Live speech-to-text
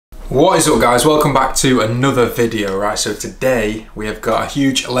What is up guys, welcome back to another video. Right, so today we have got a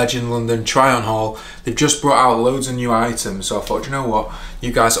huge Legend London try on haul. They've just brought out loads of new items, so I thought, you know what,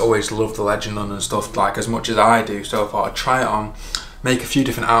 you guys always love the Legend London stuff like as much as I do, so I thought I'd try it on, make a few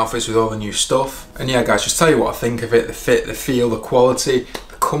different outfits with all the new stuff. And yeah guys, just tell you what I think of it, the fit, the feel, the quality,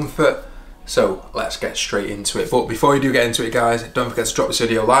 the comfort. So let's get straight into it. But before we do get into it guys, don't forget to drop this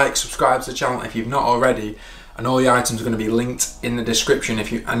video a like, subscribe to the channel if you've not already. And all the items are going to be linked in the description.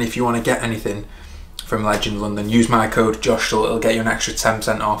 If you want to get anything from Legend London, use my code JOSHTUL. It'll get you an extra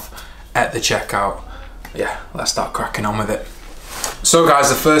 10% off at the checkout. Yeah, let's start cracking on with it. So guys,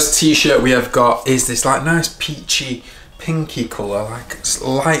 the first t-shirt we have got is this like nice peachy pinky colour, like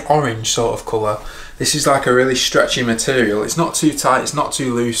light orange sort of colour. This is like a really stretchy material. It's not too tight, it's not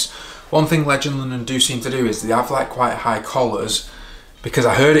too loose. One thing Legend London do seem to do is they have like quite high collars. Because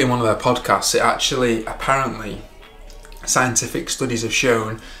I heard it in one of their podcasts, it actually, apparently, scientific studies have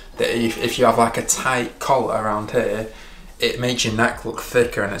shown that if you have like a tight collar around here, it makes your neck look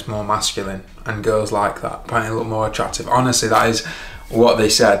thicker and it's more masculine, and girls like that, apparently look more attractive. Honestly, that is what they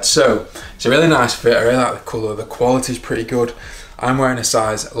said. So, it's a really nice fit, I really like the colour, the quality's pretty good. I'm wearing a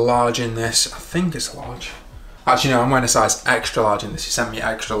size large in this, I think it's large. Actually no, I'm wearing a size extra large in this, he sent me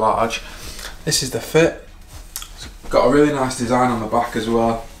extra large. This is the fit. Got a really nice design on the back as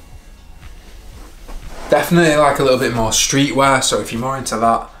well. Definitely like a little bit more streetwear, so if you're more into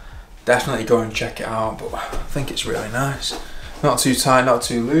that, definitely go and check it out. But I think it's really nice. Not too tight, not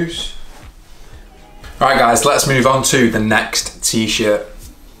too loose. Right guys, let's move on to the next t-shirt.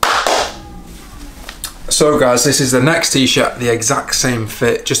 So guys, this is the next t-shirt, the exact same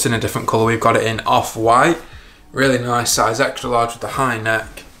fit, just in a different colour. We've got it in off-white. Really nice size, extra large with the high neck.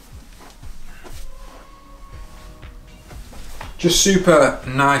 Just super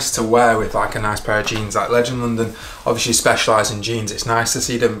nice to wear with like a nice pair of jeans. Like Legend London obviously specialise in jeans. It's nice to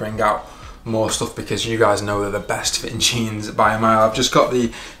see them bring out more stuff because you guys know they're the best fitting jeans by a mile. I've just got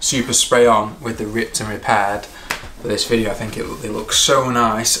the super spray on with the ripped and repaired for this video. I think they look so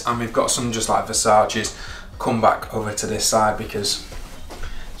nice. And we've got some just like Versace's. Come back over to this side because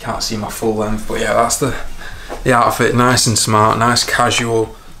you can't see my full length. But yeah, that's the outfit. Nice and smart, nice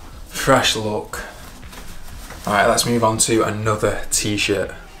casual, fresh look. Alright, let's move on to another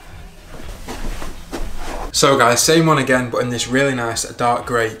t-shirt. So guys, same one again, but in this really nice dark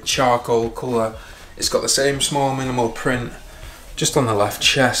grey charcoal colour. It's got the same small minimal print just on the left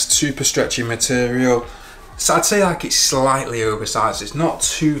chest, super stretchy material. So I'd say like it's slightly oversized. It's not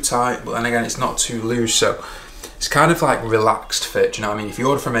too tight, but then again it's not too loose, so it's kind of like relaxed fit, do you know what I mean? If you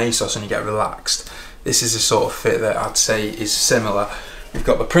order from ASOS and you get relaxed, this is the sort of fit that I'd say is similar. We've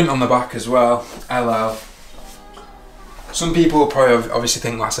got the print on the back as well, LL. Some people will probably obviously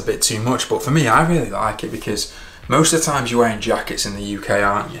think that's a bit too much, but for me, I really like it because most of the times you're wearing jackets in the UK,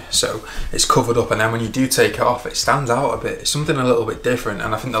 aren't you? So it's covered up, and then when you do take it off, it stands out a bit. It's something a little bit different,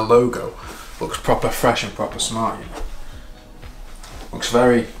 and I think the logo looks proper fresh and proper smart, you know. Looks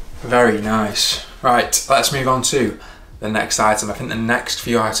very, very nice. Right, let's move on to the next item. I think the next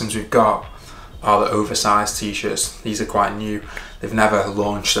few items we've got are the oversized t-shirts. These are quite new. They've never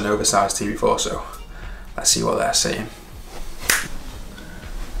launched an oversized tee before, so let's see what they're saying.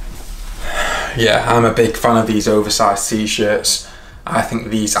 Yeah, I'm a big fan of these oversized t-shirts. I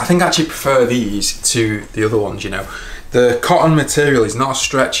actually prefer these to the other ones, you know. The cotton material is not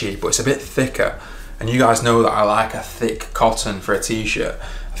stretchy, but it's a bit thicker. And you guys know that I like a thick cotton for a t-shirt.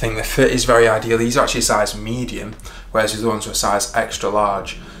 I think the fit is very ideal. These are actually a size medium, whereas the other ones are a size extra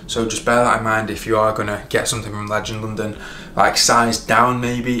large. So just bear that in mind if you are gonna get something from Legend London, like size down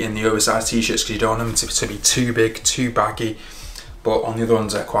maybe in the oversized t-shirts, because you don't want them to be too big, too baggy. But on the other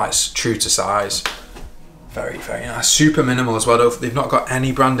ones, they're quite true to size. Very, very nice. Super minimal as well. They've not got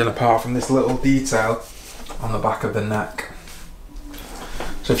any branding apart from this little detail on the back of the neck.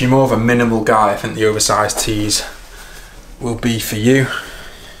 So if you're more of a minimal guy, I think the oversized tees will be for you.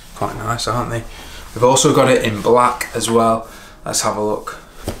 Quite nice, aren't they? We've also got it in black as well. Let's have a look.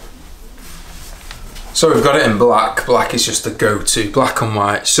 So we've got it in black. Black is just the go-to. Black and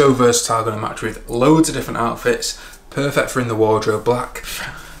white. So versatile, going to match with loads of different outfits. Perfect for in the wardrobe. Black,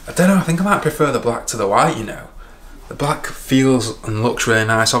 I don't know, I think I might prefer the black to the white, you know. The black feels and looks really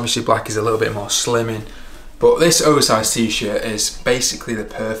nice. Obviously black is a little bit more slimming, but this oversized t-shirt is basically the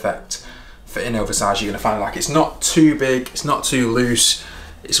perfect fitting oversized you're going to find. Like, it's not too big, it's not too loose,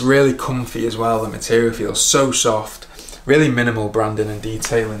 it's really comfy as well. The material feels so soft, really minimal branding and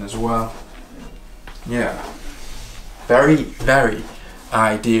detailing as well. Yeah, very, very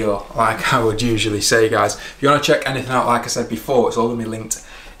ideal, like I would usually say, guys. If you want to check anything out, like I said before, it's all going to be linked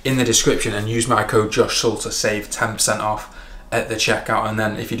in the description, and use my code JOSHTUL to save 10% off at the checkout, and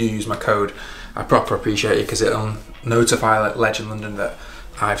then if you do use my code, I proper appreciate it because it'll notify Legend London that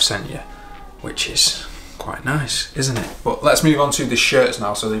I've sent you, which is quite nice, isn't it? But let's move on to the shirts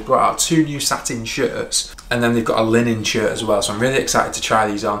now. So they've brought out 2 new satin shirts, and then they've got a linen shirt as well, so I'm really excited to try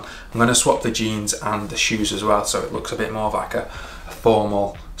these on. I'm going to swap the jeans and the shoes as well, so it looks a bit more of like a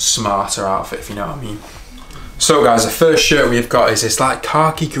formal, smarter outfit, if you know what I mean. So guys, the first shirt we've got is this like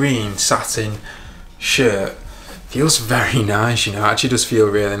khaki green satin shirt. Feels very nice, you know, it actually does feel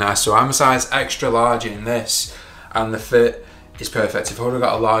really nice. So I'm a size extra large in this, and the fit is perfect. If I would have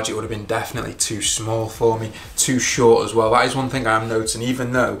got a large, it would have been definitely too small for me, too short as well. That is one thing I'm noticing,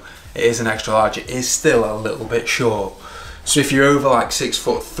 even though it is an extra large, it is still a little bit short. So if you're over like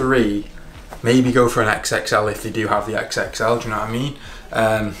 6'3", maybe go for an XXL if they do have the XXL, do you know what I mean?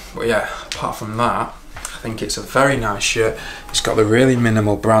 But yeah, apart from that, I think it's a very nice shirt. It's got the really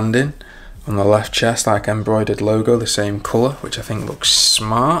minimal branding on the left chest, like embroidered logo, the same colour, which I think looks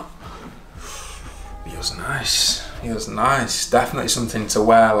smart. Feels nice. Feels nice. Definitely something to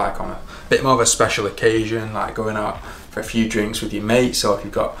wear like on a bit more of a special occasion, like going out for a few drinks with your mates, or if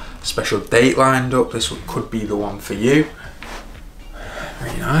you've got a special date lined up, this could be the one for you.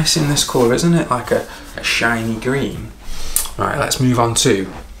 Very nice in this colour, isn't it? Like a shiny green. Right, let's move on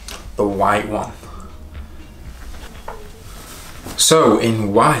to the white one. So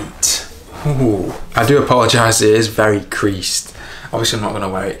in white, ooh, I do apologise, it is very creased. Obviously I'm not going to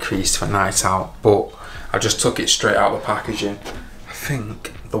wear it creased for night out, but I just took it straight out of the packaging. I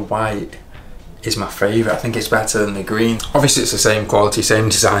think the white is my favourite. I think it's better than the green. Obviously it's the same quality, same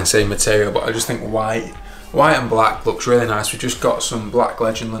design, same material, but I just think white and black looks really nice. We've just got some black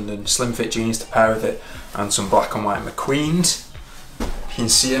Legend London slim fit jeans to pair with it, and some black and white McQueens. You can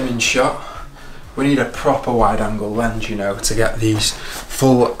see them in shot. We need a proper wide angle lens, you know, to get these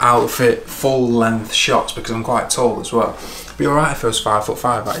full outfit, full length shots, because I'm quite tall as well. It'd be alright if I was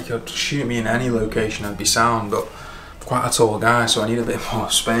 5'5", like you could shoot me in any location, I'd be sound, but I'm quite a tall guy, so I need a bit more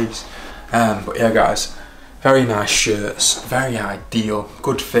space. But yeah guys, very nice shirts, very ideal,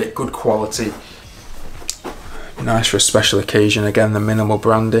 good fit, good quality. Nice for a special occasion. Again, the minimal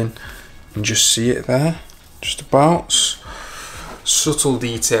branding, and just see it there, just about. Subtle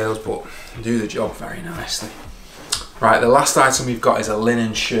details, but do the job very nicely. Right, the last item we've got is a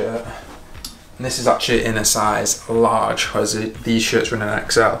linen shirt, and this is actually in a size large, whereas these shirts are in an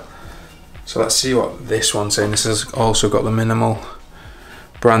XL. So let's see what this one's saying. This has also got the minimal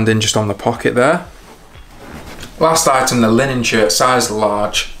branding just on the pocket there. Last item, the linen shirt, size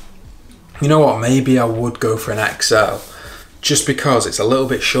large. You know what, maybe I would go for an XL, just because it's a little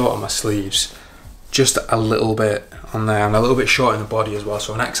bit short on my sleeves. Just a little bit on there, and a little bit short in the body as well,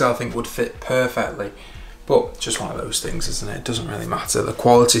 so an XL I think would fit perfectly. But just one of those things, isn't it? It doesn't really matter. The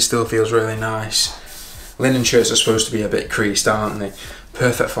quality still feels really nice. Linen shirts are supposed to be a bit creased, aren't they?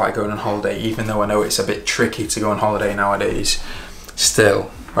 Perfect for like going on holiday, even though I know it's a bit tricky to go on holiday nowadays.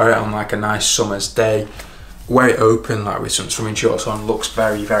 Still, wear it on like a nice summer's day, wear it open like with some swimming shorts on, looks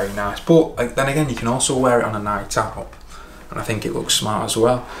very, very nice. But like, then again, you can also wear it on a night out, and I think it looks smart as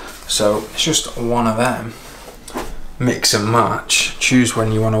well. So it's just one of them. Mix and match, choose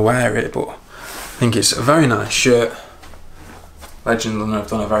when you want to wear it, but I think it's a very nice shirt. Legend London have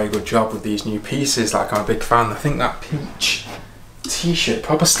done a very good job with these new pieces, like I'm a big fan. I think that peach t-shirt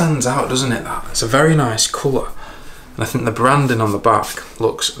proper stands out, doesn't it? That it's a very nice colour, and I think the branding on the back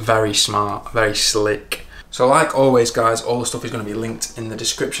looks very smart, very slick. So like always guys, all the stuff is going to be linked in the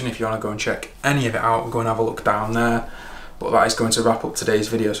description if you want to go and check any of it out, go and have a look down there. But that is going to wrap up today's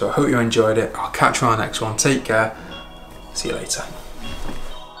video, so I hope you enjoyed it. I'll catch you on the next one. Take care. See you later.